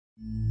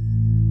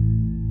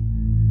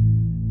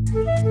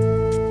Well,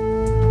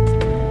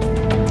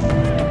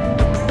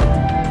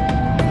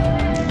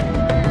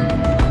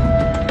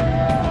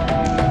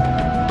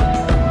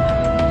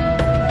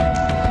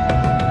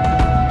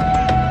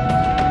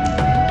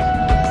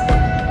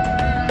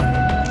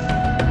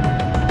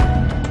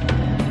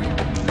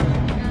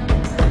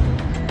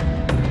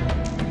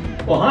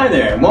 hi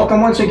there, and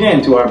welcome once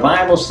again to our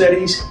Bible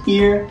studies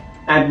here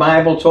at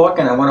Bible Talk,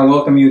 and I want to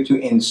welcome you to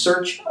In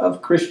Search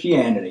of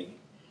Christianity,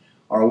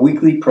 our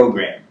weekly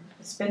program.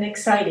 It's been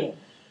exciting.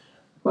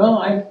 Well,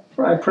 I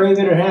pray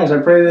that it has. I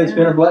pray that it's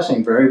been a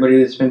blessing for everybody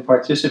that's been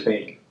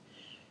participating.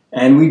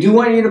 And we do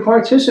want you to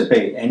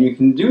participate, and you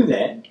can do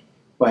that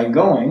by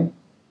going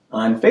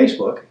on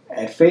Facebook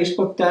at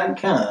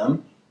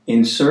facebook.com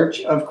In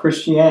Search of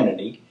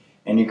Christianity,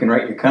 and you can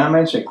write your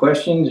comments or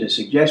questions or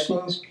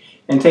suggestions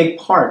and take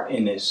part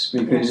in this,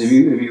 because if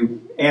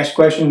you ask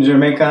questions or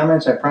make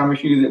comments, I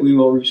promise you that we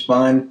will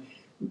respond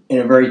in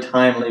a very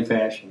timely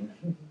fashion.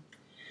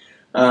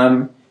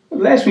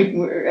 Last week,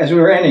 as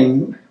we were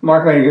ending,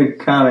 Mark made a good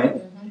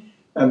comment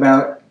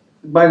about,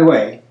 by the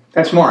way,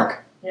 that's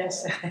Mark.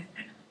 Yes.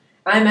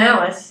 I'm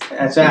Alice.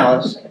 That's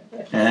Alice.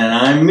 And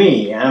I'm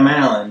me. I'm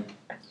Alan.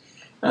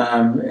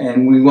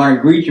 And we want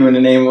to greet you in the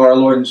name of our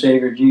Lord and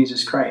Savior,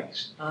 Jesus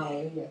Christ.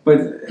 Hallelujah. But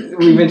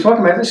we've been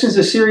talking about, this is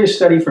a serious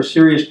study for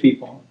serious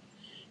people.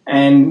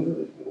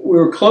 And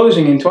we're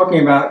closing and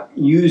talking about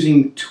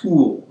using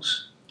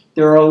tools.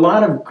 There are a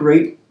lot of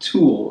great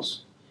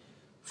tools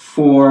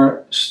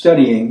for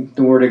studying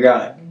the Word of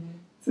God.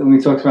 So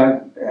we talked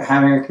about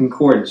having a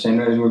concordance,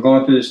 and as we're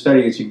going through the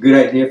study, it's a good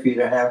idea for you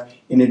to have,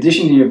 in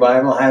addition to your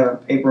Bible, have a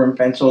paper and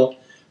pencil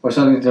or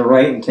something to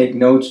write and take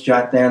notes,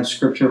 jot down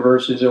scripture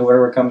verses or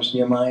whatever comes to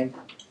your mind.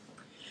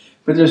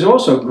 But there's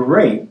also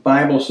great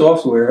Bible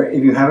software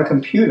if you have a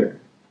computer.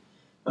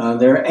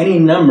 There are any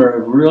number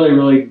of really,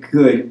 really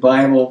good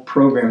Bible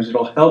programs that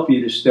will help you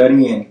to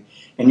study in.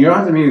 And you don't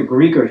have to be a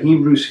Greek or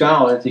Hebrew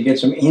scholar to get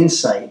some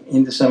insight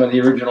into some of the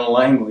original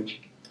language.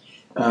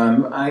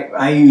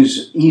 I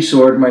use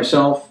eSword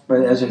myself,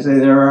 but as I say,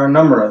 there are a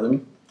number of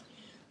them.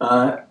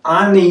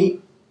 On the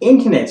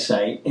internet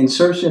site, in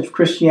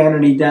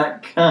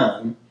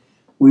searchofchristianity.com,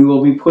 we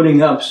will be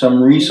putting up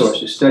some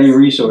resources, study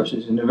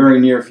resources, in the very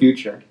near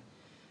future.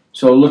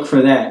 So look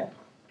for that.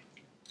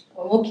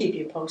 Well, we'll keep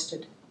you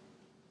posted.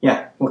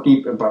 Yeah, we'll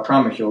keep. I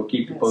promise you, we'll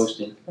keep you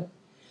posted.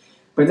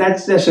 But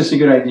that's just a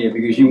good idea,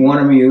 because you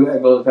want to be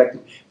able to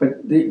effective.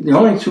 But the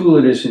only tool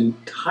that is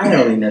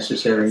entirely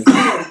necessary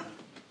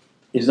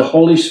is the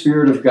Holy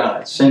Spirit of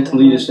God, sent to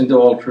lead us into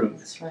all truth.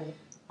 That's right.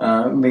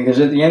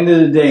 Because at the end of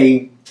the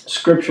day,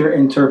 Scripture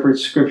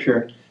interprets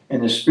Scripture,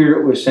 and the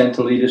Spirit was sent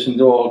to lead us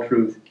into all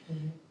truth.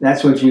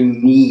 That's what you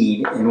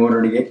need in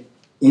order to get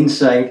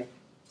insight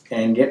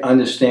and get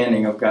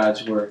understanding of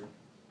God's Word.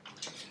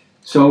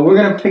 So we're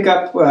going to pick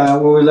up where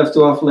we left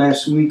off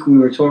last week. Last week we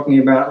were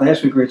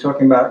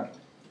talking about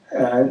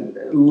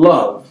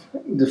love,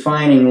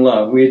 defining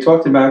love. We had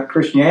talked about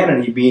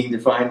Christianity being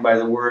defined by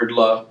the word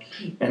love.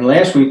 And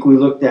last week we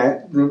looked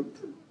at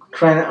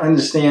trying to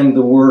understand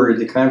the word,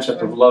 the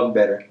concept of love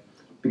better,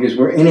 because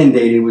we're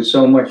inundated with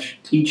so much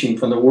teaching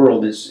from the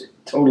world that's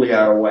totally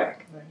out of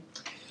whack. Right.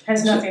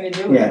 Has nothing to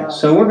do with love.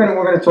 So we're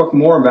going to talk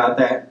more about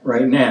that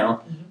right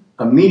now,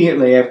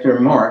 immediately after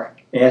Mark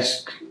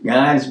asks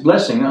God's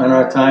blessing on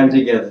our time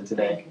together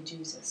today. Thank you,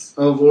 Jesus.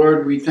 Oh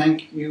Lord, we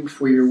thank you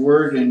for your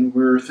word, and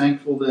we're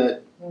thankful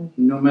that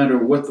no matter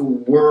what the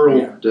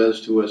world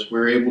does to us,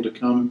 we're able to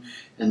come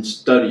and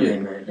study it.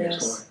 Amen.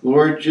 Yes.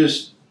 Lord,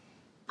 just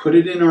put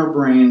it in our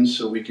brains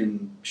so we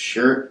can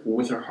share it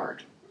with our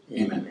heart.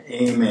 Amen.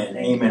 Amen.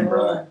 Amen,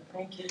 brother.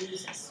 Thank you,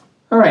 Jesus.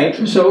 All right,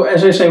 so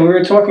as I say, we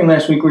were talking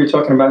last week, we were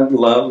talking about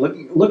love,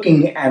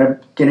 looking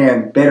at getting a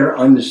better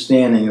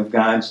understanding of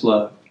God's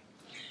love.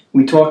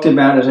 We talked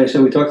about, as I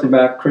said, we talked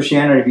about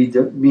Christianity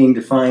being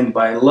defined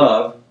by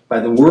love, by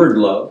the word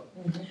love,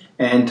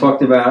 and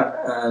talked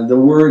about the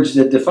words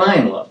that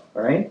define love,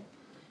 all right?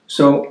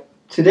 So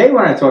today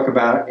what I talk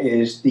about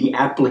is the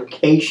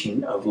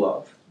application of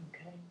love,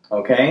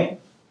 okay?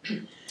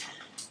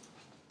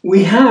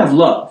 We have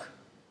love.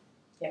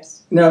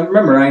 Yes. Now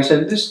remember, I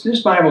said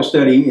this Bible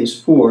study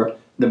is for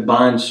the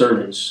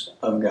bondservants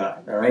of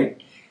God, all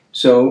right?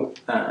 So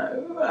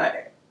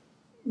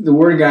the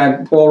Word of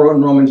God, Paul wrote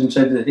in Romans and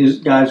said that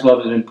God's love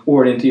has been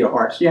poured into your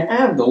hearts. You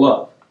have the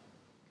love.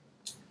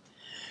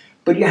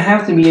 But you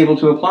have to be able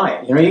to apply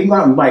it. You know, you can go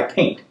out and buy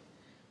paint,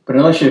 but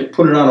unless you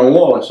put it on a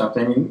wall or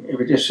something,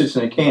 if it just sits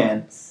in a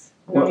can,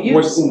 why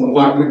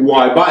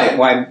buy it?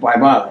 Why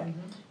bother?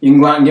 You can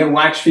go out and get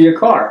wax for your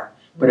car,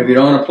 but if you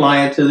don't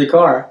apply it to the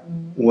car,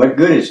 what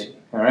good is it?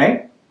 All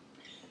right?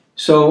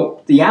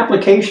 So the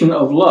application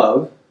of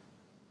love,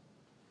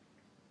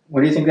 what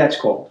do you think that's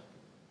called?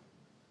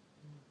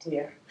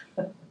 Dear.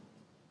 I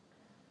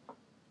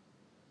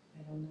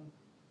don't know.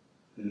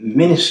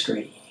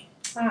 Ministry.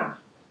 Ah,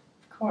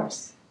 of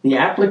course. The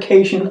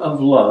application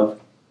of love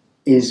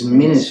is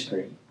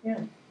ministry. Yeah.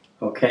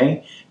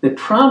 Okay? The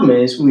problem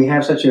is we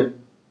have such a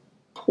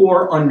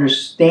poor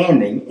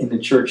understanding in the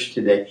church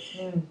today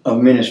Mm.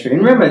 of ministry.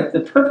 And remember,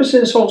 the purpose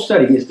of this whole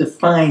study is to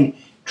find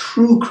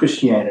true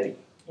Christianity.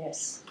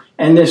 Yes.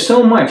 And there's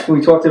so much we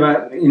talked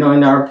about, in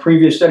our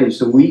previous studies,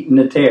 the wheat and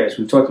the tares.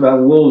 We talked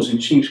about wolves in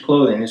sheep's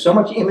clothing. There's so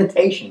much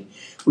imitation.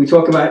 We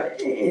talk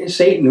about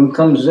Satan, who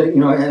comes,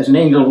 as an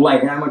angel of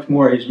light, and how much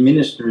more his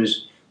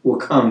ministers will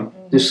come,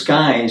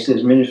 disguised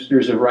as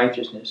ministers of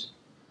righteousness.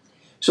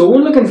 So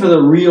we're looking for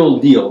the real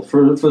deal,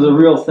 for the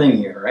real thing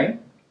here, right?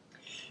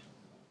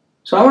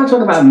 So I want to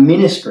talk about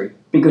ministry,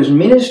 because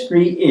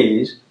ministry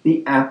is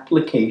the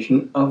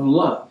application of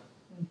love.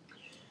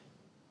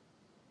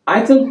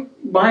 I think,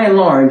 by and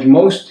large,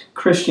 most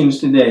Christians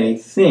today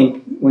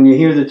think, when you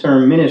hear the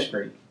term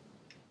ministry,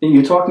 that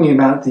you're talking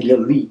about the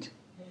elite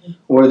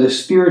or the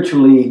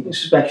spiritually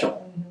special.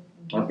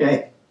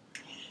 Okay?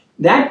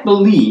 That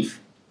belief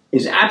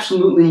is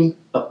absolutely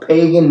a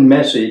pagan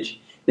message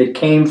that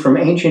came from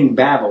ancient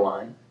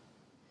Babylon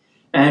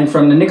and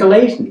from the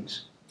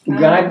Nicolaitans.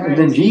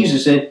 That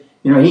Jesus said,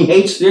 he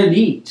hates their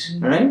deeds,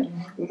 right?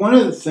 One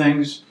of the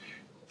things,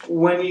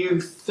 when you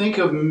think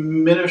of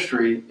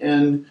ministry,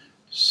 and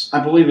I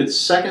believe it's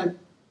Second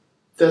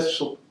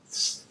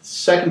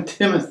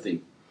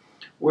Timothy,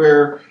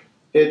 where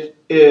it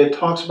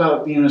talks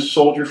about being a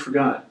soldier for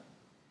God.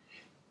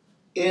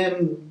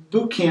 In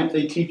boot camp,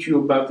 they teach you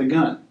about the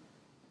gun.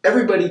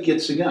 Everybody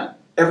gets a gun.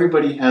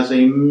 Everybody has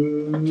a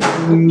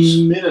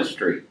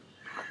ministry.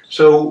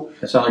 So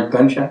That sound like a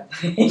gunshot?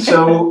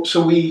 so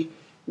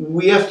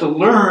we have to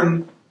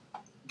learn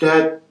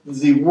that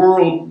the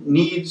world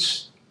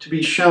needs to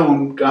be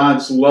shown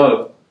God's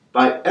love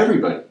by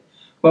everybody.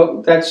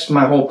 Well, that's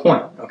my whole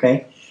point,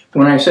 okay?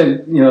 When I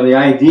said, the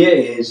idea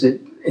is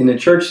that in the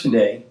church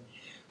today,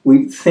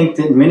 we think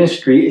that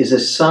ministry is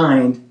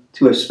assigned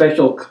to a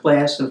special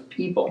class of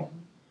people,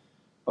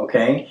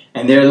 okay?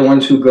 And they're the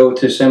ones who go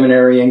to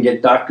seminary and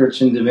get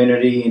doctorates in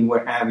divinity and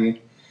what have you.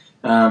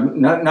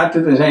 Not that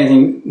there's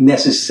anything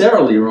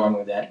necessarily wrong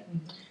with that,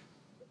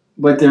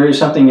 but there is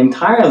something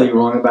entirely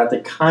wrong about the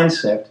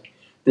concept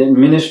that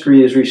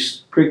ministry is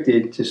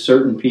restricted to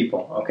certain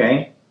people,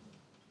 okay?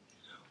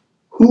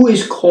 Who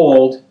is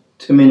called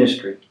to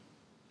ministry?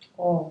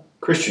 Oh,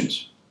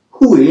 Christians.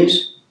 Who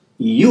is?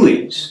 You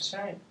is. that's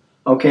right.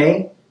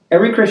 Okay?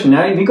 Every Christian.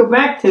 Now, if you go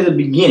back to the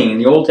beginning in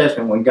the Old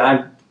Testament, when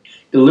God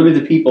delivered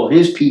the people,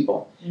 his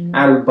people,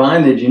 out of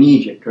bondage in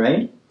Egypt,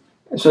 right?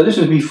 So this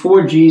is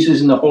before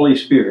Jesus and the Holy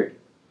Spirit.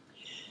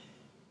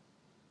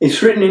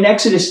 It's written in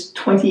Exodus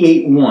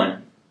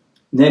 28:1.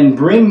 Then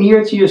bring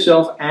near to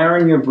yourself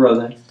Aaron your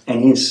brother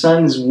and his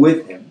sons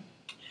with him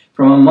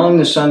from among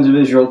the sons of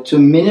Israel to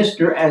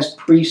minister as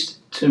priests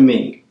to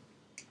me.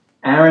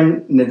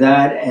 Aaron,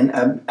 Nadab,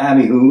 and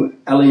Abihu,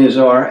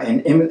 Eleazar,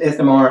 and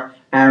Ithamar,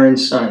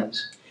 Aaron's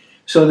sons.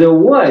 So there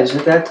was,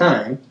 at that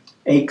time,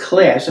 a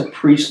class, a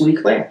priestly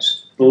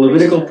class, the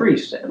Levitical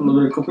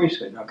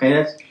priesthood.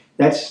 Okay,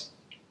 that's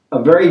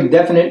a very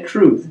definite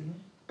truth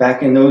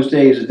back in those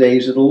days, the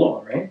days of the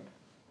law, right?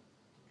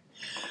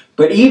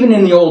 But even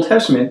in the Old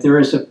Testament, there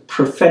is a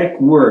prophetic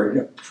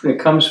word that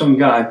comes from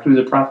God through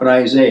the prophet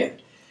Isaiah.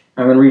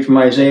 I'm going to read from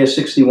Isaiah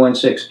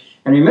 61:6.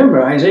 And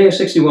remember, Isaiah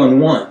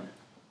 61:1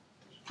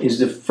 is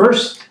the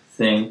first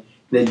thing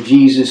that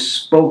Jesus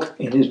spoke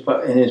in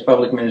his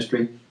public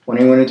ministry when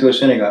he went into a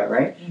synagogue,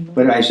 right?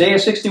 But Isaiah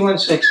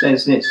 61:6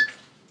 says this.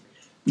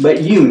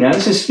 But you, now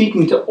this is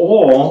speaking to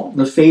all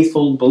the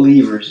faithful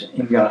believers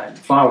in God,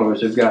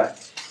 followers of God.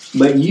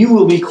 But you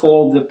will be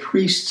called the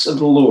priests of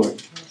the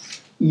Lord.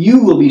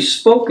 You will be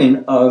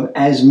spoken of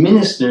as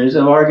ministers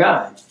of our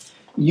God.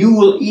 You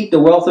will eat the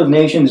wealth of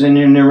nations, and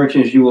in their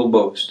riches you will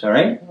boast. All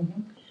right?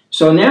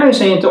 So now he's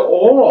saying to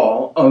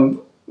all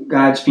of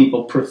God's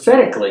people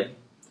prophetically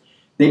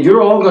that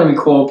you're all going to be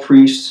called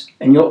priests,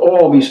 and you'll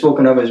all be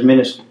spoken of as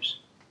ministers.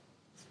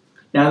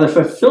 Now the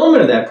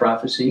fulfillment of that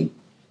prophecy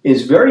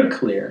is very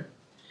clear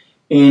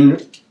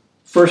in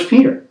 1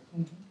 Peter.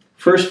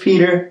 1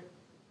 Peter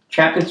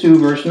chapter 2,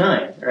 verse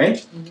 9,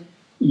 right?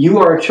 You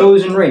are a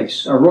chosen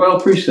race, a royal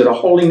priesthood, a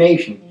holy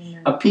nation,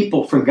 a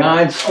people for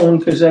God's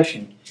own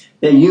possession,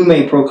 that you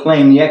may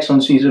proclaim the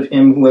excellencies of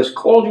him who has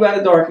called you out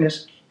of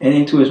darkness and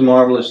into his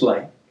marvelous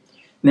light.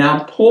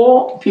 Now,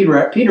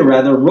 Peter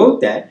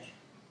wrote that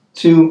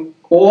to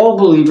all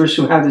believers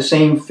who have the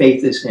same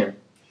faith as him,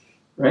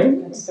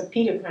 right? That's the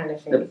Peter kind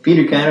of faith. The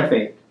Peter kind of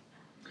faith.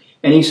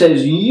 And he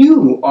says,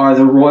 you are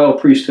the royal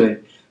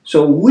priesthood.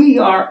 So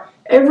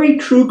every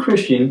true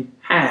Christian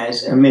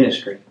has a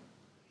ministry.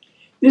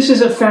 This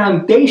is a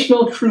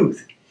foundational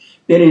truth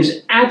that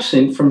is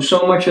absent from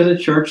so much of the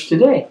church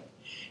today.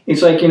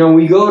 It's like,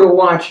 we go to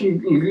watch,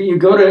 you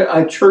go to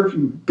a church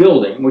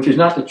building, which is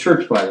not the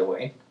church, by the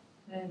way.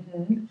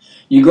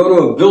 You go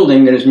to a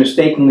building that is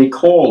mistakenly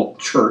called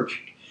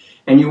church,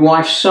 and you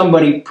watch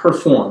somebody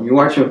perform. You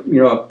watch a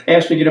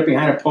pastor get up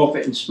behind a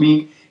pulpit and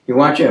speak. You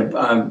watch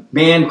a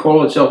band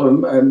call itself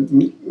a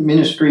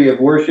ministry of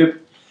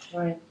worship.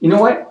 Right. You know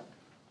what?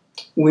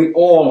 We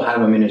all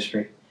have a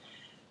ministry.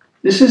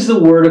 This is the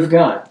Word of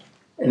God.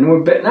 And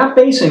we're not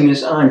basing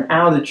this on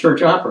how the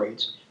church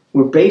operates.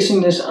 We're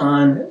basing this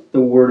on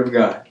the Word of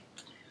God.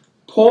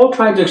 Paul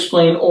tried to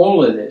explain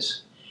all of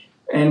this,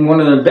 and one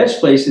of the best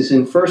places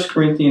in 1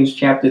 Corinthians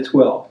chapter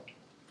 12.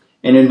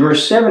 And in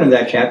verse 7 of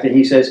that chapter,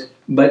 he says,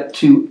 "But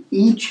to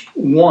each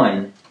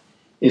one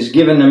is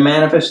given the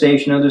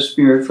manifestation of the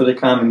Spirit for the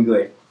common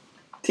good."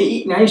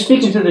 Now he's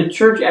speaking to the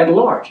church at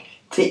large.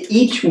 To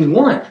each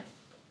one.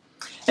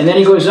 And then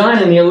he goes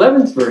on in the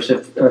 11th verse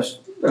of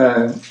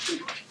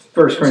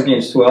 1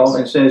 Corinthians 12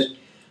 and says,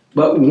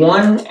 "But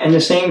one and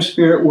the same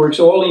Spirit works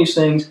all these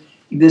things,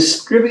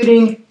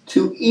 distributing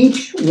to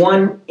each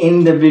one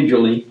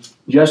individually,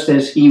 just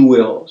as he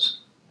wills."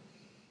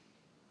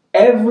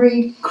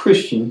 Every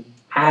Christian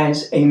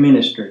has a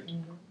ministry.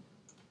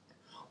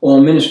 All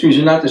ministries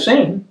are not the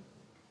same.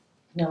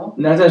 No.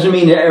 That doesn't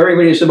mean that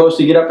everybody is supposed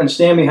to get up and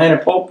stand behind a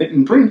pulpit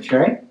and preach,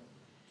 right?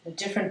 The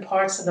different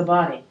parts of the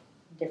body,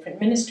 different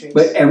ministries.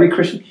 But every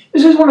Christian,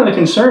 this is one of the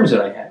concerns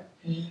that I have.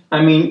 Mhm.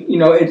 I mean, you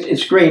know,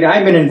 it's great.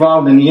 I've been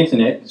involved in the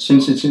internet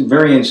since its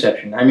very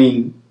inception. I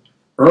mean,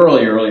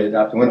 early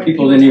adopter, when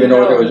people didn't even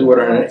know what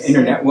an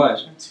internet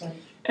was. That's right.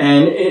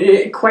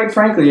 And quite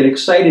frankly, it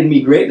excited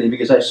me greatly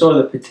because I saw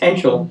the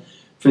potential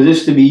for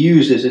this to be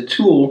used as a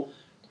tool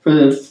for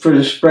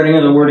the spreading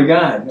of the Word of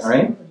God, all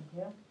right?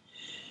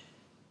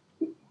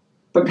 Yeah.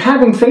 But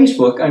having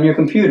Facebook on your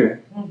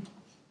computer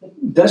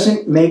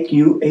doesn't make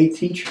you a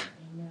teacher.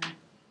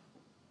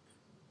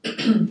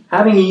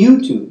 Having a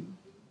YouTube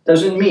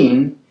doesn't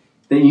mean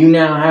that you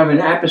now have an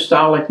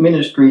apostolic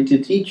ministry to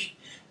teach.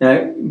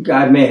 Now,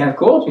 God may have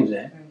called you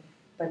that.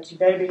 But you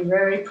better be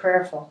very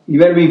prayerful. You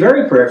better be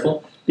very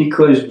prayerful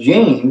because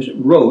James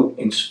wrote,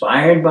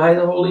 inspired by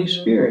the Holy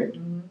Spirit.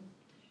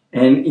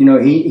 And, you know,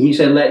 he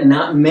said, "Let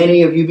not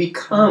many of you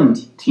become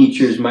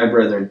teachers, my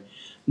brethren,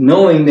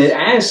 knowing that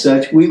as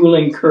such we will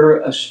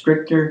incur a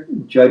stricter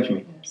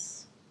judgment."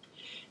 Yes.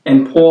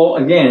 And Paul,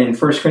 again, in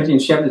 1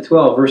 Corinthians chapter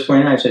 12, verse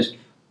 29 says,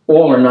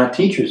 "All are not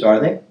teachers, are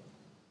they?"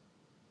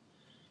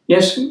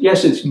 Yes,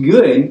 it's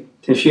good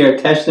to share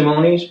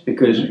testimonies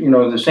because, you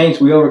know, the saints,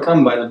 we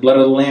overcome by the blood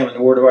of the Lamb and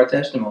the word of our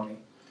testimony.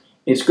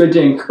 It's good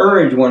to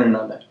encourage one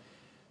another.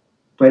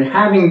 But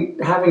having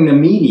the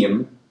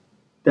medium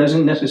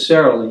doesn't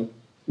necessarily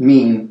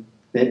mean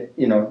that,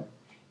 you know,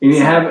 if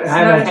you have a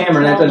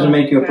hammer, that doesn't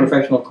make you a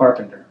professional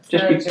carpenter.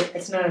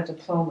 It's not a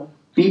diploma.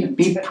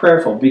 Be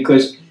prayerful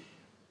because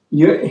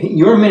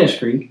your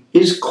ministry,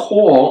 his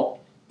call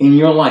in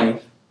your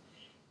life,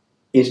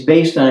 is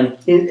based on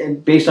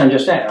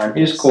just that, on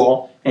his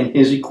call and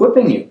his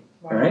equipping you,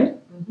 all right?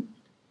 Mm-hmm.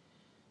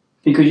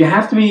 Because you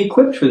have to be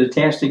equipped for the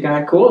task that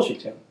God calls you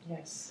to.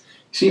 Yes.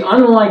 See,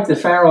 unlike the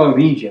Pharaoh of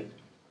Egypt,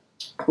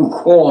 who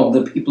called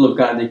the people of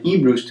God, the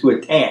Hebrews, to a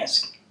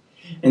task,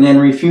 and then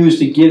refused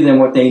to give them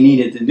what they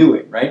needed to do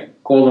it, right?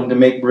 Called them to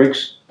make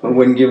bricks, but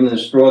wouldn't give them the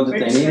straw that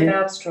they needed. Bricks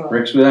without straw.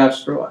 Bricks without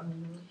straw.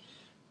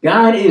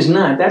 God is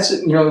not. That's,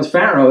 you know, the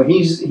Pharaoh, he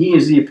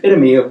is the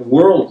epitome of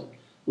world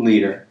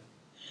leader.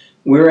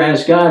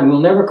 Whereas God will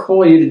never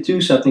call you to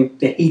do something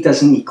that he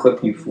doesn't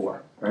equip you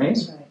for, right?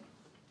 That's right.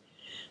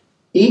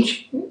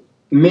 Each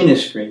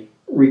ministry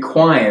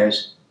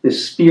requires the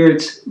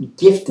Spirit's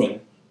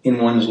gifting in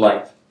one's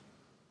life.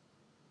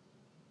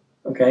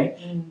 Okay?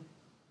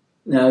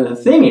 Now the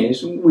thing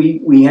is,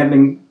 we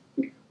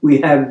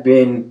have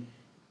been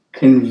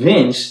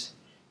convinced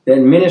that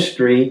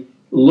ministry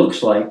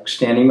looks like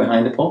standing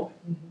behind the pulpit,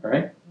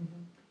 right?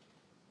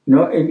 You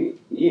know,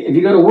 if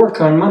you go to work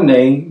on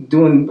Monday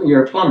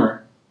you're a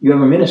plumber, you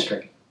have a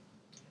ministry.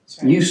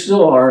 Right. You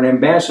still are an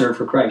ambassador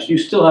for Christ. You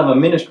still have a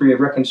ministry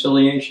of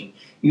reconciliation.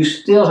 You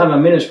still have a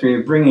ministry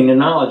of bringing the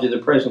knowledge of the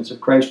presence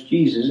of Christ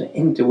Jesus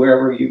into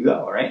wherever you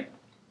go, right?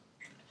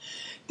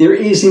 There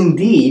is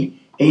indeed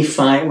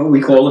what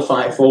we call the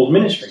fivefold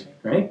ministry,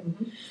 right?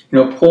 You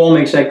know, Paul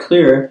makes that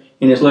clear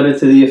in his letter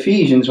to the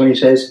Ephesians when he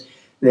says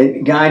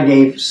that God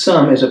gave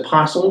some as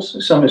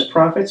apostles, some as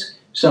prophets,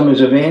 some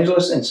as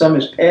evangelists, and some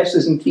as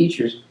pastors and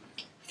teachers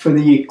for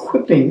the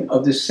equipping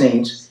of the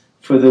saints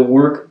for the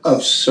work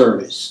of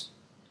service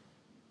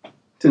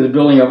to the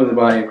building up of the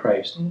body of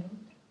Christ.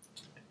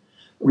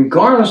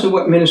 Regardless of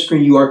what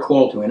ministry you are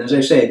called to, and as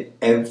I said,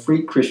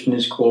 every Christian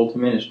is called to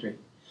ministry,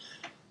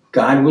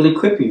 God will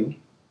equip you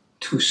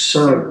to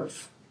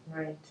serve.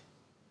 Right.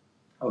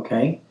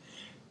 Okay?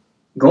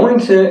 Going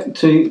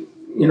to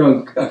you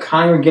know, a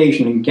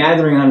congregation and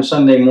gathering on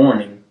Sunday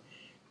morning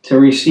to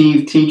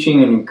receive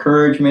teaching and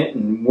encouragement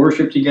and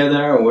worship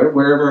together or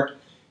whatever,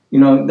 you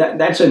know,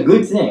 that's a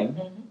good thing.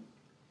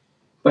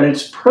 But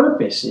its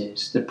purpose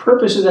is, the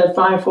purpose of that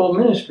fivefold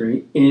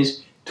ministry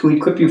is to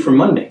equip you for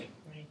Monday.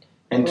 Right.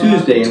 And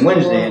Tuesday and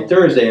Wednesday and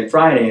Thursday and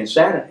Friday and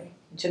Saturday.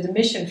 To the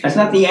mission field. That's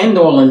not the end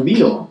all and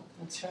be all.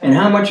 That's right. And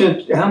how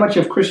much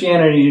of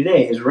Christianity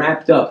today is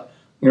wrapped up,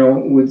 you know,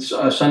 with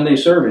a Sunday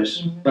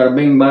service, bada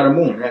bing, bada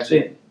boom, that's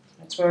it.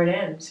 That's where it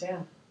ends,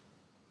 yeah.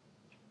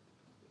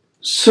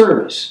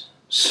 Service,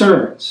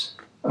 servants,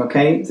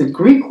 okay? The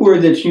Greek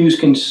word that's used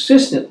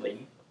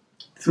consistently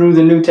through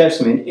the New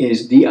Testament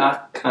is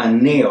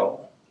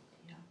diakoneo.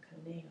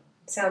 It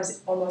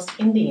sounds almost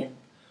Indian.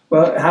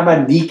 Well, how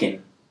about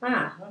deacon?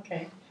 Ah,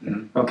 okay.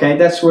 Okay,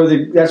 that's where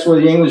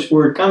the English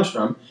word comes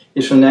from.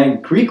 Is from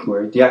that Greek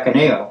word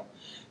diakoneo,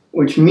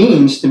 which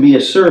means to be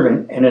a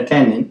servant, an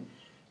attendant,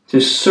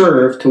 to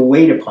serve, to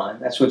wait upon.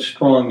 That's what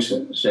Strong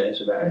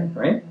says about it,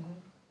 right?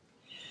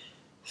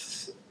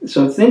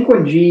 So think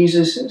what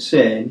Jesus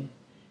said.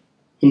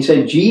 He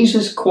said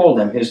Jesus called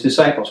them, his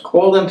disciples,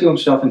 called them to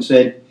himself and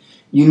said,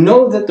 "You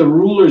know that the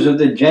rulers of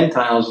the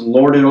Gentiles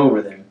lord it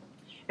over them,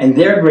 and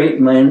their great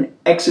men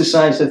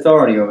exercise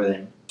authority over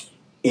them.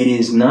 It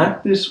is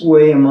not this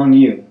way among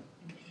you.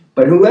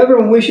 But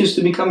whoever wishes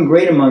to become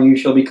great among you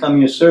shall become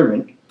your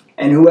servant,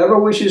 and whoever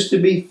wishes to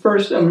be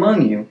first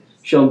among you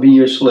shall be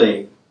your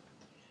slave.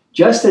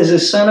 Just as the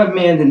Son of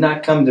Man did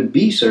not come to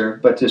be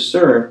served, but to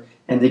serve,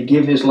 and to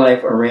give his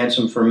life a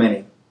ransom for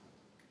many."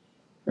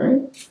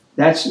 Right?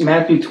 That's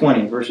Matthew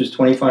 20, verses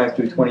 25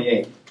 through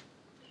 28.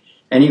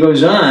 And he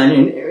goes on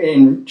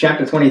in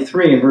chapter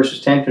 23, in verses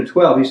 10 to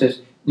 12, he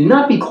says, "Do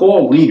not be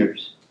called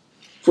leaders,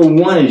 for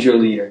one is your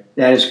leader,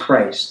 that is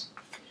Christ.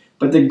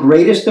 But the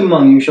greatest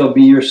among you shall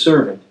be your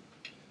servant.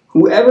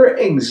 Whoever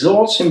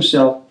exalts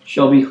himself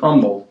shall be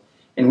humbled,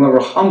 and whoever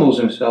humbles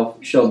himself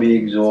shall be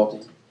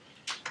exalted."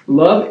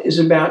 Love is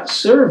about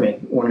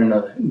serving one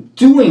another,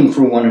 doing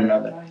for one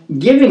another,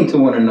 giving to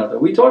one another.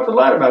 We talked a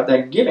lot about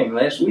that giving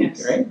last week,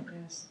 right?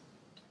 Yes.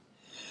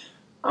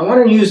 I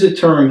want to use the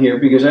term here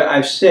because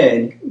I've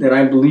said that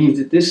I believe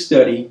that this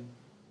study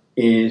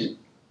is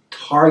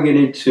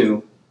targeted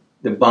to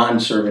the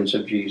bondservants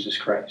of Jesus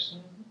Christ.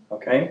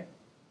 Okay?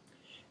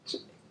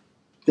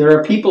 There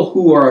are people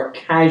who are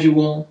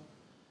casual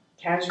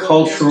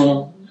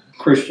cultural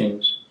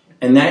Christians,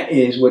 and that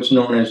is what's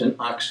known as an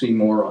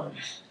oxymoron.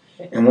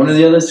 And one of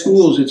the other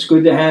tools it's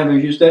good to have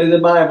as you study the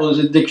Bible is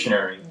a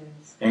dictionary.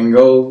 And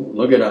go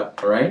look it up,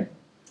 all right?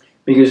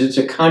 Because it's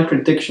a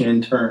contradiction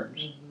in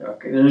terms.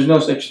 Okay, there's no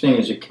such thing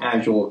as a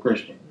casual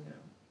Christian.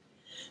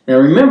 Now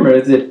remember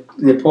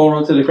that Paul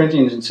wrote to the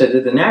Corinthians and said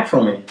that the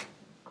natural man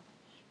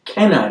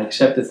cannot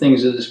accept the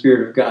things of the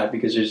Spirit of God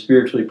because they're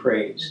spiritually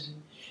praised.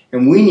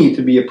 And we need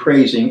to be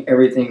appraising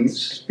everything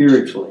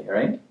spiritually,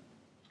 right?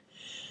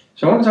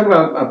 So I want to talk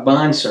about a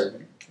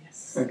bondservant.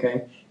 Yes.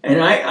 Okay?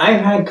 And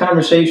I've had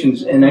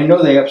conversations, and I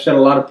know they upset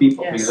a lot of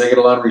people because I get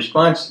a lot of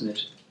response to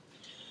this.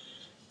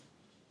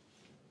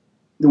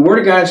 The Word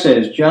of God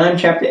says, John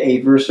chapter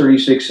 8, verse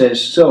 36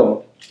 says,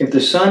 "So, if the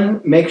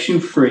Son makes you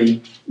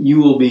free, you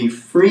will be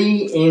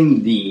free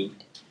indeed."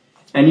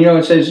 And you know,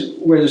 it says,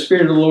 where the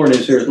Spirit of the Lord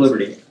is, there is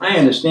liberty. I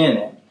understand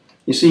that.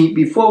 You see,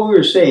 before we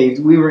were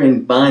saved, we were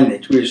in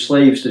bondage. We were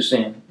slaves to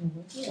sin.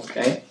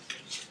 Okay?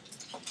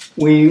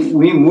 We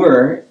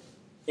were,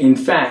 in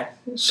fact,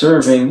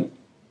 serving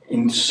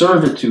in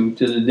servitude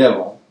to the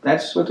devil.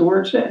 That's what the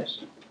Word says.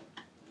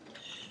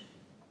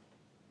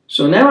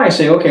 So now I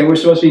say, okay, we're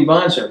supposed to be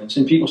bondservants.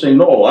 And people say,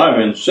 "No, I've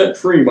been set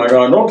free by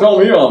God. Don't tell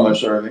me I'm a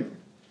servant."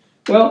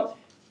 Well,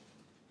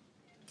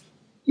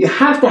 you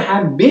have to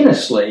have been a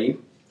slave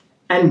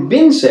and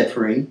been set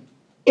free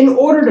in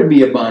order to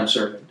be a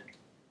bondservant.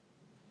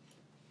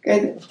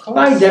 Okay?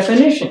 By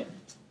definition.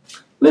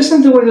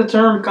 Listen to where the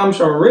term comes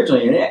from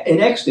originally. In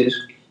Exodus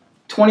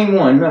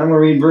 21, I'm going to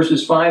read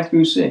verses 5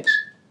 through 6.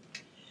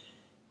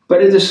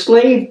 "But if the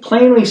slave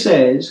plainly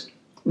says,"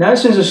 now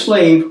this is a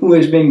slave who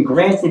has been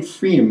granted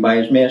freedom by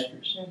his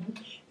masters.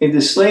 "If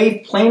the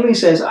slave plainly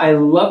says, 'I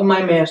love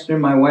my master,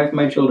 my wife,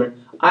 my children,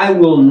 I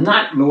will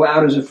not go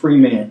out as a free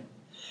man,'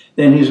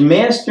 then his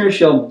master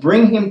shall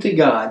bring him to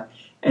God,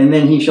 and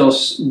then he shall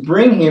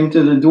bring him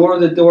to the door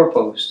of the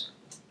doorpost.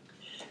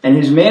 And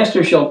his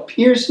master shall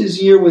pierce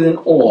his ear with an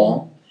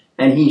awl,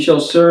 and he shall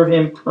serve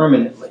him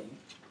permanently."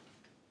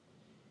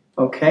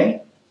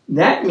 Okay?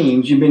 That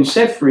means you've been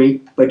set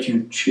free, but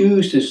you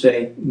choose to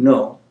say,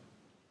 "No.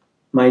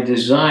 My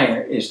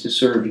desire is to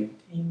serve you."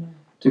 Amen.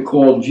 To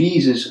call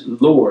Jesus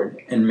Lord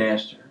and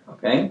Master.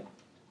 Okay?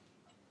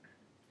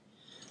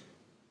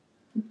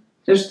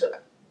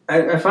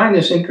 I find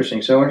this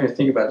interesting, so I want you to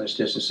think about this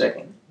just a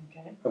second.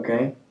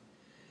 Okay?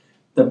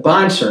 The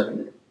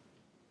bondservant.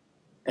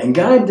 And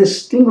God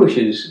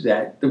distinguishes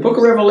that. The book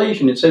of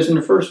Revelation, it says in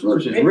the first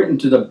verse, is written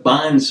to the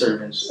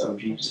bondservants of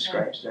Jesus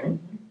Christ. Right?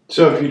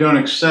 So if you don't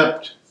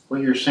accept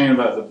what you're saying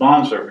about the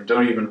bondservant,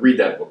 don't even read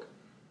that book.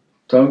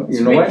 So,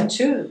 you know what?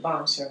 To the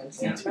bondservants.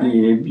 That's right.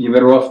 You're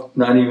better off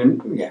not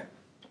even,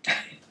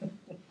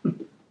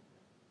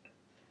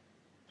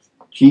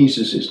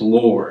 Jesus is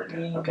Lord.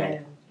 Okay?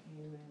 Amen.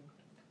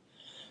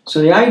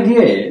 So the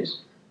idea is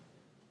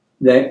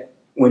that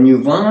when you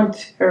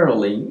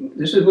voluntarily,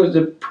 this is what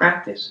the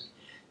practice,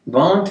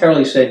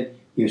 voluntarily said,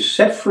 you're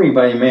set free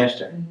by your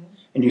master,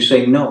 and you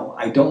say, "No,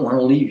 I don't want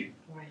to leave you.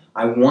 Right.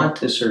 I want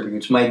to serve you."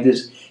 It's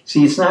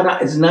it's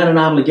not an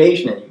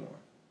obligation anymore.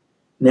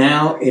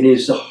 Now it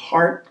is the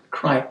heart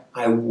cry,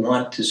 "I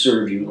want to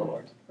serve you,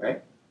 Lord."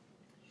 Right?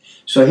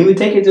 So he would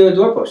take it to the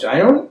doorpost. I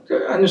don't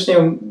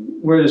understand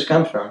where this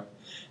comes from.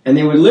 And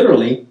they would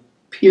literally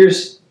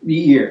pierce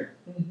the ear.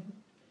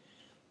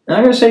 Now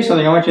I'm going to say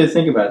something. I want you to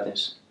think about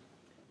this.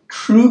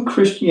 True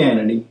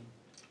Christianity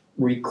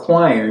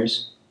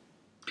requires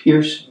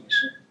piercings.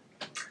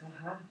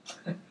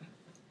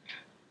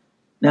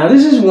 Now,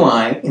 this is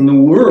why in the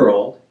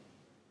world,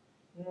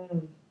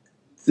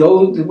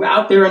 those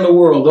out there in the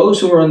world, those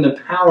who are in the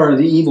power of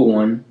the evil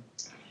one,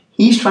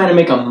 he's trying to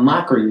make a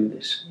mockery of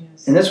this.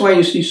 Yes. And that's why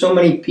you see so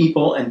many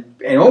people, and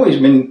always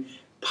been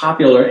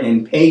popular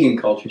in pagan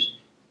cultures,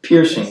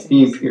 piercing,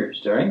 being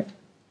pierced, all right?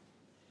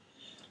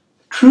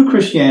 True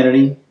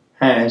Christianity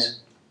has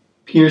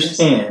pierced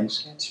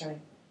hands That's right.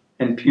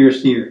 and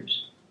pierced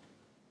ears.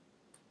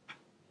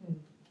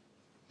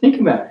 Think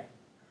about it,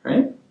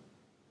 right?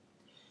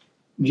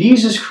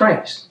 Jesus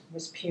Christ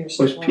Was pierced.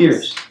 was once.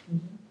 pierced.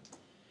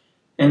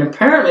 And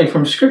apparently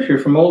from Scripture,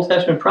 from Old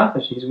Testament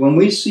prophecies, when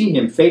we see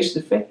him face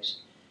to face,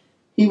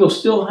 he will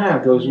still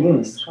have those Yeah,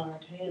 wounds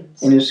scarred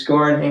hands. in his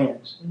scarred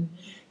hands. Mhm.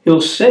 He'll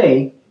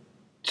say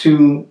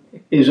to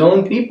his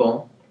own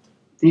people,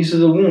 these are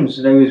the wounds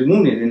that I was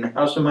wounded in the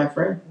house of my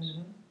friends.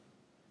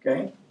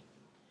 Okay?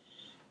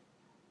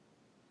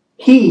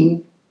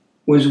 He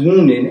was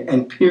wounded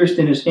and pierced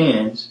in his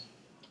hands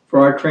for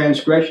our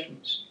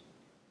transgressions.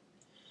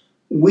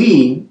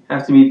 We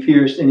have to be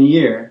pierced in the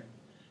ear.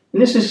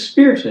 And this is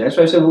spiritually. That's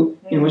why I said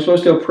we're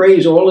supposed to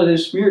appraise all of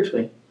this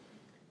spiritually.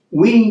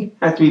 We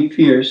have to be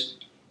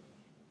pierced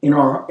in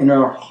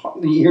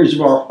the ears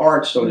of our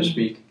heart, so to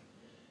speak,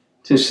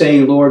 to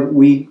say, Lord,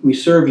 we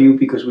serve you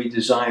because we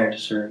desire to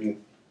serve you.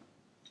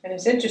 And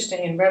it's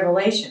interesting in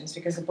Revelations,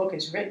 because the book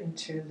is written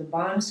to the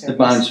bondservants. The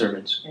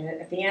bondservants. And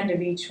at the end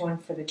of each one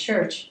for the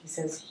church, he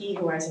says, he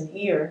who has an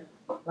ear,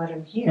 let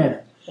him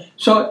hear. Yeah.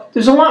 So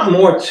there's a lot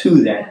more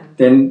to that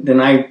than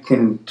I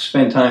can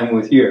spend time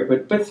with here.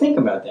 But think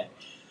about that.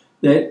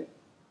 That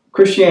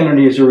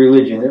Christianity is a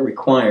religion that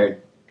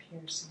required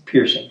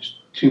piercings,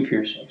 2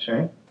 piercings,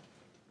 right?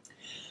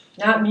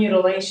 Not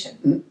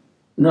mutilation.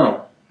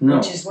 No.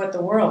 Which is what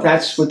the world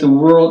That's is. what the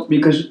world,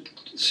 because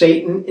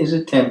Satan is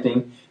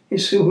attempting, he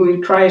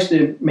tries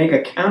to make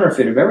a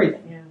counterfeit of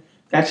everything. Yeah.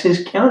 That's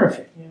his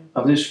counterfeit Yeah.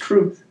 of this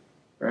truth,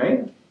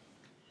 right?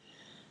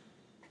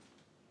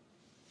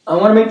 I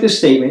want to make this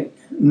statement.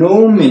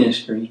 No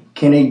ministry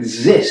can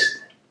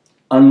exist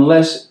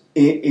unless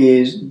it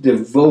is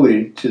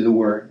devoted to the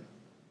Word.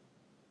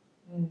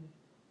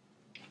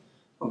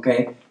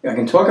 Okay? I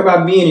can talk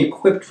about being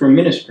equipped for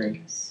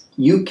ministry. Yes.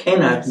 You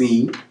cannot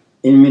be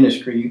in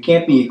ministry. You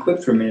can't be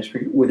equipped for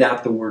ministry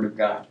without the Word of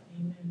God.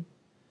 Amen.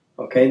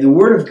 Okay? The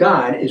Word of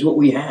God is what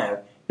we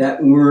have,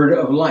 that Word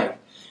of life.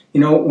 You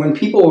know, when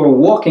people were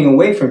walking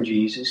away from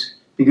Jesus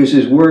because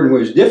His Word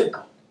was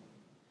difficult,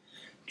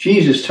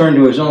 Jesus turned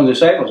to His own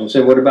disciples and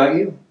said, what about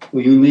you?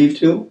 Will you leave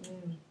too?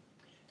 And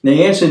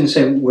they answered and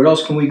said, where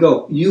else can we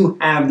go? You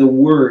have the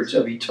words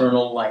of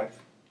eternal life.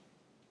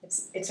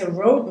 It's a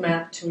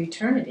roadmap to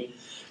eternity.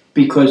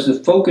 Because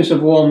the focus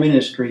of all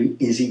ministry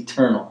is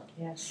eternal.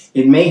 Yes.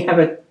 It may have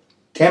a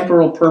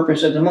temporal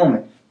purpose at the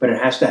moment, but it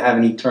has to have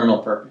an eternal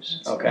purpose.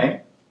 That's Okay?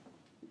 right.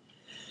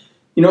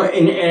 You know,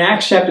 in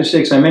Acts chapter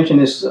 6, I mentioned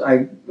this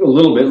a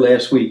little bit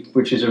last week,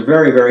 which is a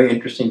very, very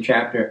interesting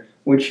chapter,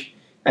 which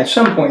at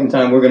some point in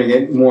time we're going to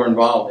get more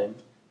involved in,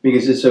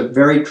 because it's a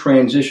very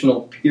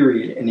transitional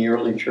period in the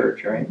early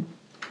church, right?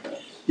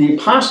 The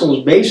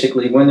apostles,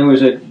 basically, when there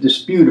was a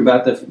dispute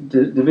about the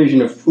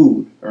division of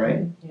food, all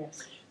right?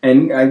 Yes.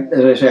 And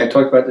as I say, I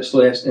talked about this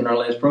in our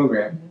last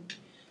program.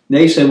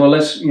 They said, well,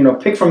 let's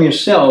pick from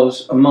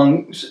yourselves from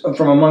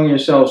among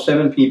yourselves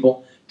 7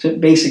 people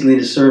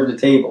to serve the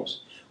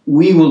tables.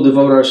 We will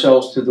devote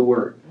ourselves to the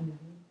Word.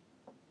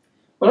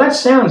 Well, that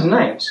sounds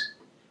nice,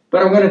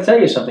 but I'm going to tell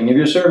you something. If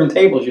you're serving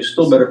tables, you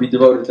still better be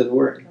devoted to the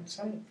Word. That's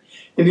right.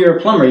 If you're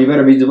a plumber, you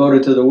better be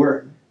devoted to the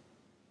Word.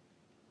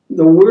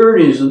 The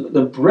Word is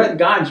the breath,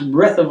 God's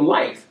breath of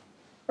life.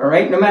 All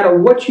right? No matter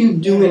what you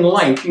do in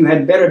life, you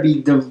had better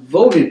be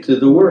devoted to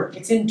the Word.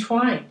 It's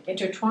intertwined.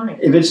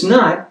 If it's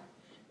not,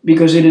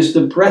 because it is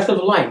the breath of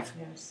life,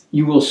 Yes.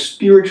 you will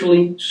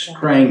spiritually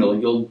strangle.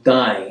 You'll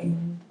die.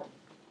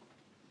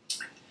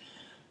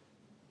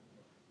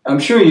 I'm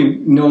sure you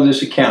know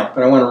this account,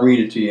 but I want to read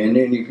it to you, and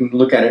then you can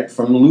look at it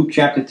from Luke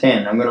chapter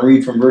 10. I'm going to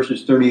read from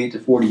verses 38 to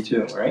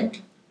 42, all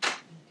right?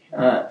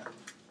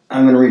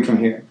 I'm going to read from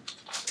here.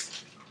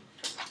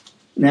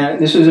 Now,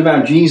 this is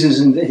about Jesus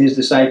and his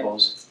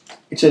disciples.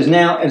 It says,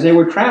 now, as they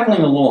were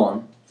traveling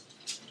along,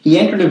 he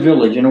entered a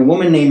village, and a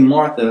woman named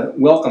Martha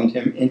welcomed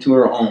him into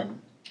her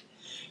home.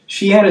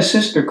 She had a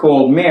sister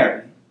called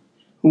Mary,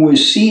 who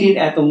was seated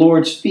at the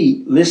Lord's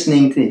feet,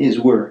 listening to his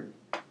word.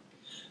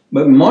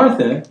 But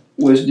Martha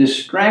was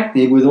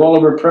distracted with all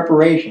of her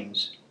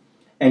preparations.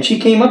 And she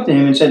came up to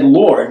him and said,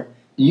 Lord,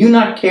 do you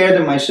not care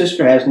that my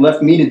sister has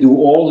left me to do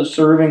all the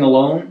serving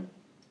alone?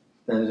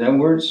 There's that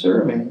word,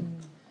 serving.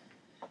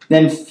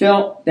 Then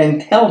tell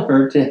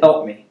her to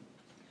help me.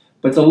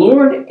 But the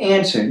Lord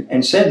answered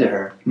and said to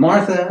her,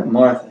 Martha,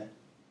 Martha,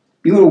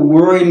 you are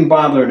worried and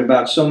bothered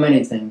about so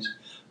many things,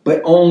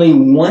 but only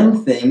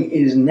one thing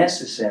is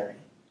necessary.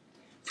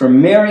 For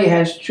Mary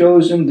has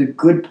chosen the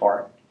good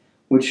part,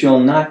 which shall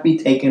not be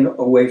taken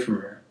away from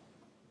her.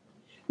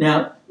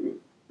 Now,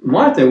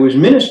 Martha was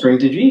ministering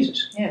to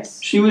Jesus.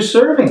 Yes. She was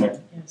serving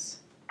him. Yes.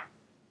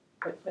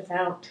 But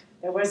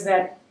there was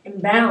that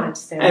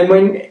imbalance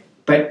there.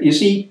 But you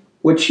see,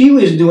 What she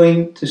was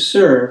doing to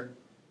serve,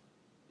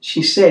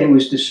 she said it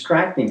was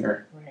distracting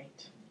her,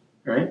 Right.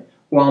 right?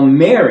 While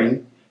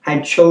Mary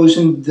had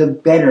chosen the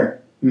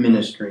better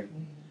ministry.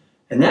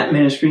 And that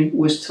ministry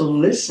was to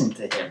listen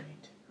to him,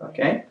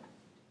 okay?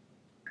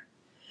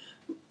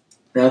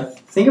 Now,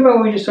 think about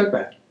what we just talked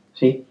about.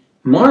 See,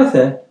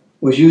 Martha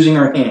was using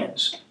her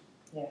hands.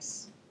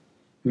 Yes.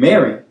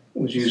 Mary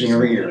was using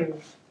her ear.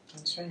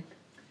 That's right.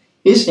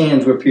 His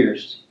hands were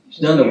pierced. He's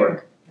done the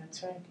work.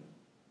 That's right.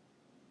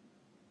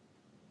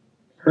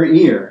 Her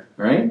ear,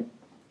 right?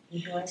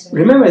 Remember,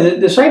 Remember, the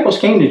disciples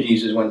came to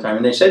Jesus one time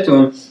and they said to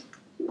him,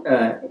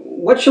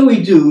 what shall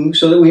we do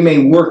so that we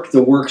may work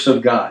the works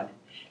of God?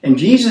 And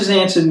Jesus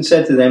answered and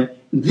said to them,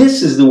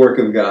 this is the work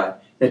of God,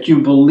 that you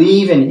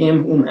believe in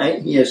him whom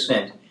he has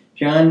sent.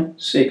 John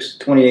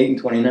 6:28 and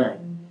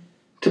 29.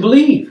 To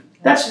believe.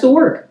 That's the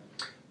work.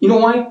 You know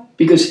why?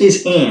 Because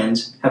his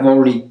hands have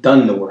already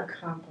done the work.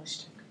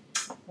 Accomplished.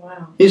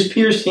 Wow. His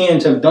pierced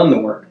hands have done the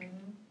work.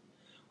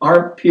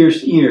 Our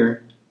pierced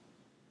ear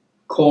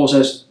calls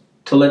us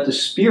to let the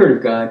Spirit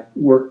of God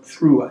work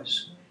through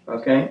us.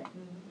 Okay?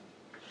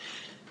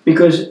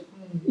 Because,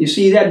 you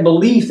see, that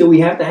belief that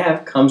we have to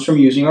have comes from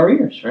using our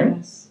ears, right?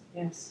 Yes.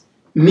 Yes.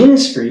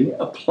 Ministry,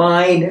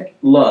 applied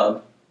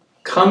love,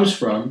 comes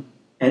from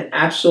and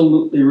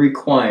absolutely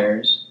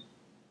requires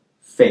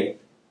faith.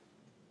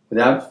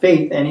 Without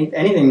faith,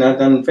 anything not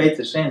done in faith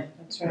is sin.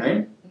 That's right.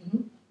 Right?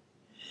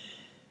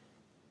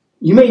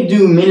 You may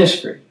do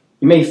ministry.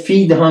 You may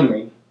feed the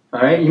hungry.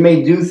 All right? You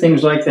may do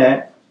things like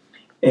that.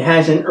 It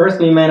has an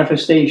earthly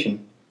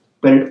manifestation,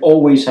 but it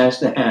always has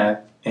to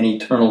have an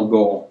eternal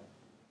goal.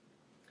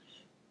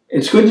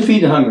 It's good to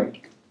feed the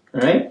hungry.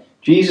 All right?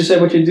 Jesus said,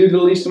 what you do to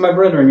the least of my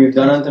brethren, you've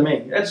done unto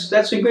me.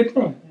 That's a good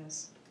thing.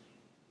 Yes.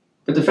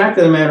 But the fact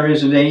of the matter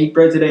is, if they eat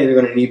bread today, they're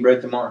going to need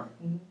bread tomorrow.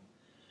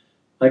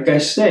 Like I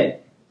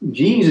said,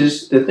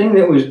 Jesus, the thing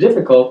that was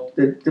difficult,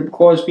 that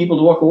caused people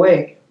to walk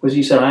away, was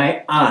he said,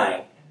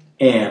 I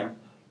am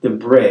the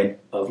bread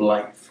of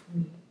life.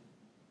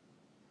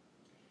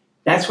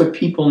 That's what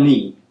people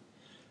need.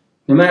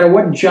 No matter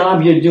what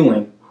job you're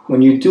doing,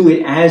 when you do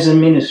it as a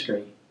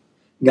ministry,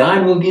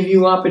 God will give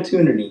you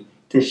opportunity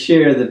to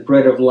share the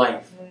bread of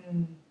life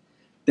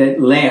that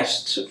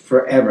lasts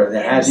forever,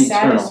 that has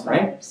eternal,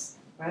 right?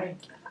 Right.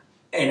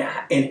 And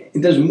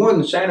it does more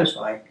than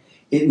satisfy,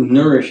 it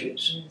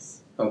nourishes.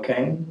 Yes.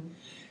 Okay?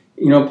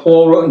 You know,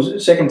 Paul wrote in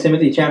 2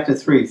 Timothy chapter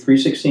 3,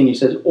 3:16, he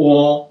says,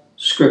 all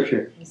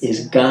scripture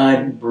is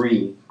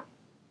God-breathed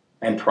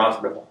and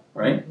profitable,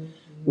 right?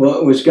 Well,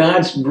 it was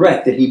God's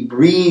breath that he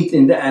breathed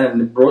into Adam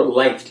that brought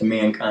life to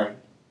mankind.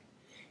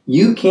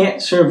 You can't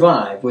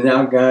survive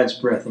without God's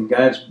breath, and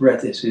God's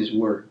breath is his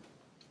word.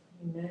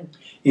 Amen.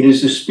 It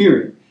is the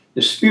spirit,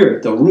 the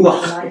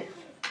ruach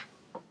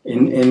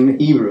in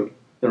Hebrew,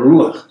 the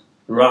ruach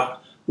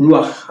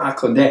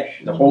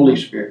HaKodesh, the Holy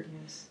Spirit.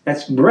 Yes.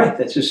 That's breath.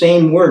 That's the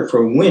same word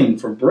for wind,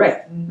 for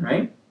breath,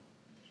 right?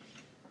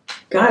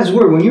 God's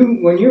word, when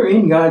you're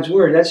in God's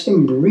word, that's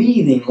him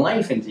breathing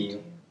life into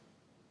you.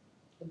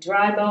 The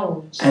dry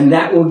bones. And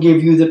that will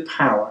give you the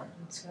power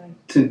That's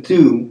right. to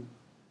do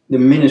the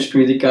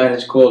ministry that God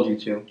has called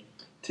you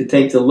to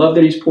take the love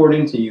that he's poured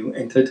into you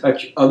and to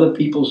touch other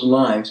people's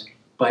lives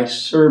by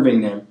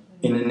serving them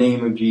in the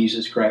name of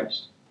Jesus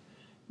Christ.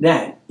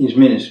 That is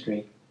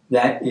ministry.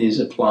 That is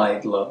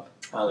applied love.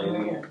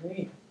 Hallelujah.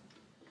 Hallelujah.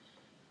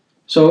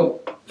 So,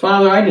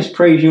 Father, I just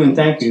praise you and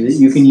thank you that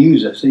you can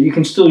use us, that you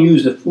can still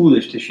use the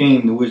foolish to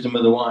shame the wisdom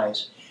of the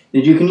wise,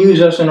 that you can use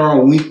us in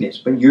our weakness,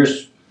 but your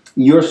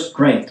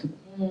strength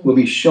will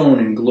be shown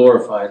and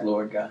glorified,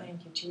 Lord God.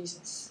 Thank you,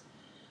 Jesus.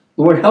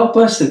 Lord, help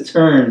us to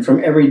turn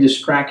from every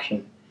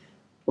distraction,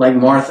 like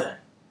Martha,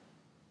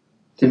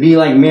 to be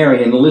like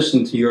Mary and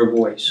listen to your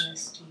voice,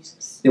 Yes,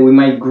 Jesus. that we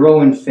might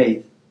grow in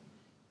faith.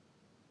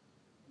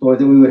 Lord,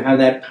 that we would have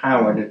that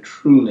power to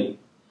truly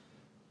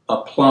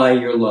apply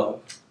your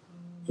love.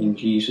 In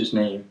Jesus'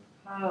 name.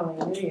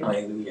 Hallelujah.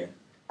 Hallelujah.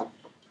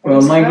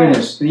 Well, my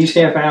goodness, these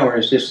half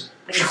hours just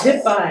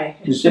Zip by.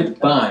 zip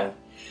by.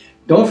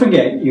 Don't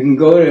forget, you can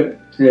go to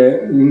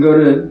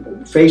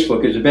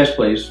Facebook is the best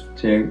place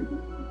to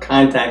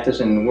contact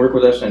us and work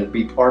with us and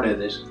be part of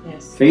this.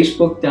 Yes.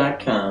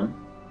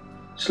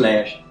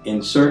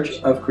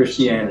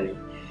 Facebook.com/InSearchOfChristianity.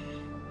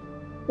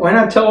 Why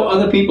not tell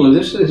other people if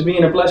this is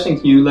being a blessing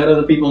to you? Let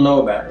other people know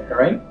about it. All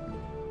right.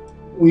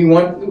 We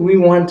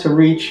want to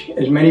reach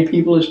as many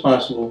people as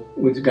possible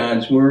with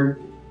God's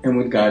word and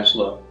with God's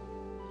love.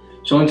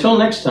 So until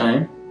next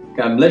time,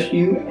 God bless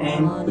you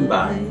and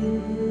goodbye.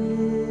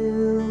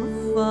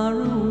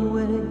 Far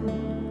away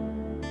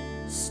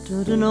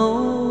stood an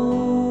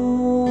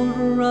old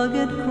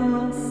rugged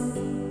cross,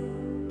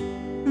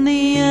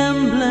 the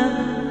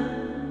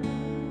emblem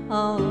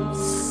of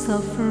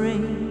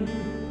suffering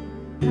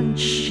and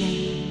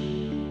shame.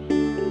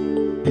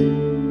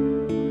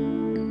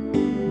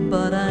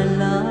 But I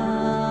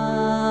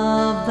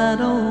love that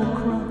old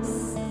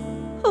cross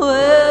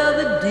where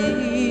the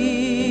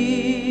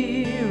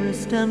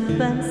dearest and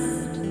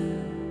best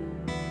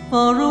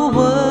for a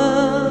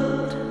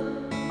world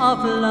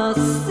of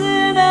lost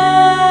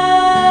sinners.